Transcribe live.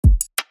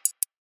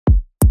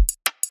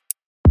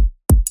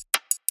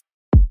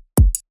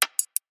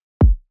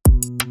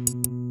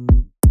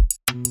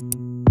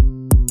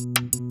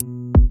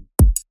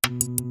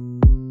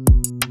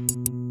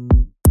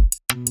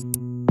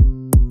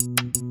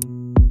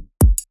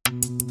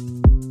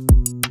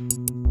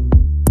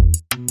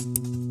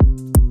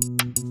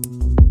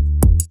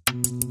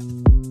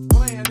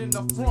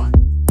Front,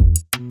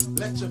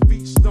 let your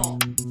feet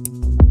stomp.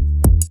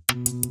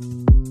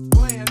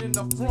 Playing in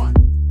the front,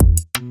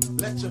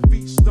 let your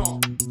feet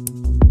stomp.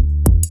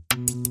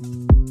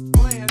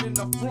 Playing in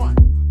the front,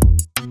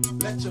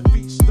 let your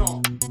feet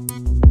stomp.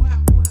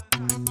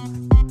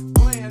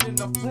 Playing in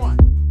the front,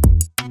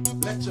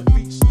 let your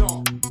feet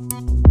stomp.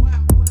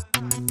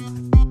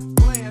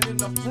 Playing in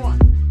the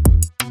front,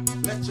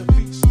 let your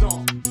feet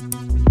stomp.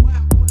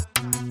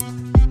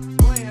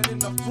 Playing in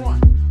the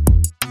front,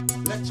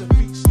 let your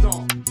feet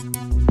stomp.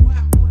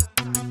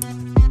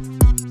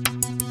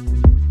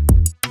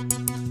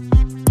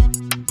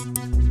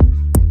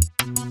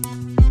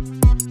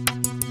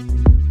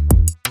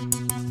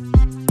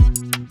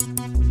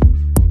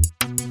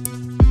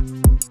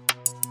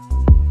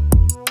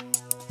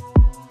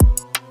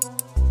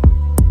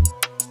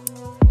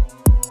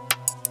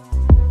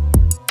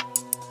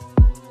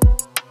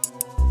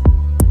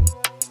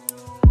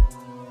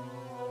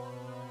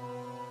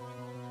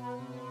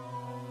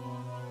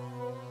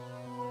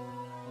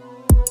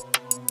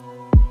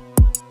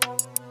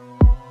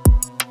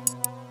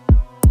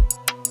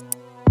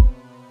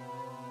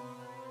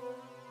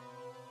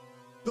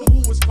 The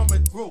who is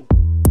coming through.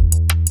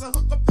 So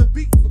hook up the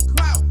beat for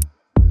clout.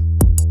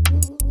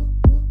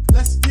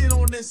 Let's get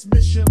on this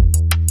mission.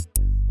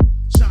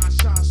 Shine,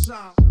 shine,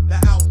 shine. The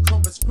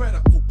outcome is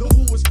critical. The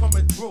who is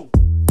coming through.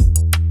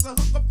 So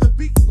hook up the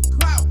beat for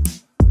clout.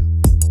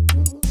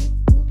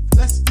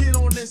 Let's get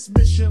on this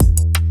mission.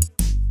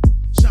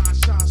 Shine,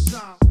 shine,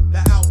 shine.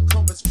 The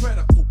outcome is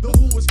critical. The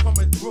who is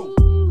coming through.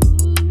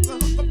 So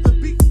hook up the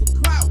beat for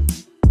clout.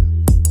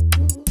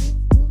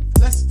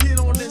 Let's get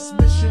on this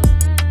mission.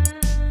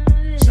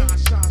 Shine,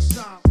 shine,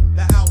 shine.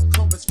 The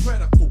outcome is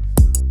critical.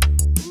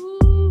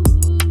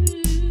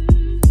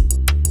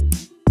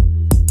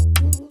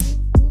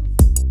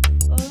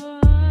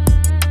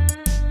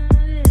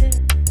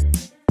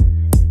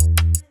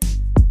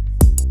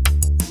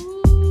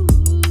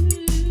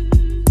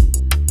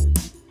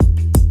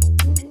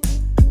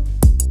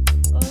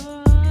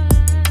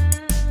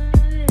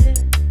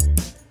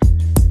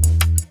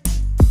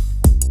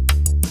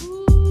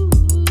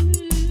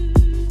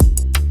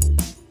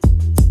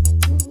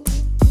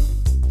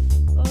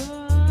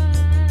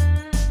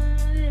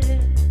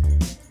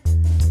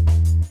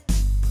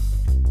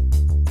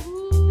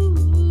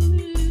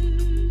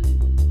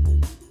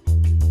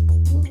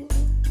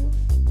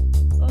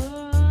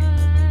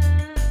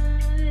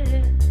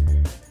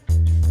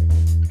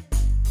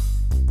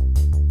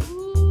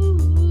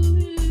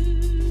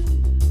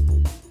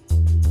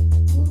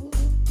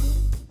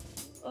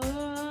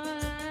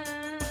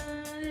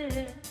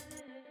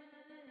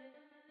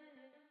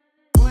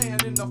 Playing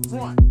in the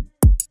front,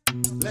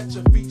 let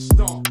your feet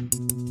stomp.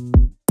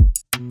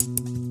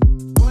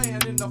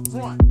 Playing in the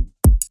front,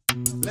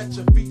 let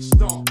your feet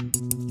stomp.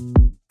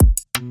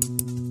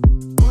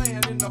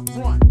 Playing in the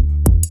front,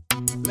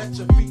 let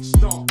your feet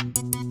stomp.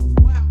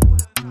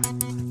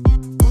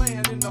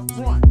 Playing in the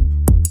front,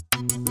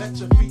 let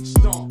your feet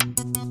stomp.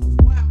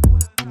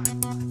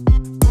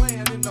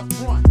 Playing in the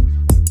front,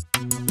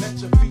 let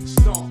your feet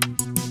stomp.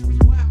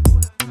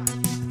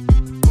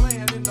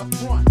 Playing in the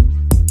front,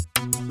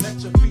 let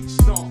your feet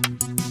stomp.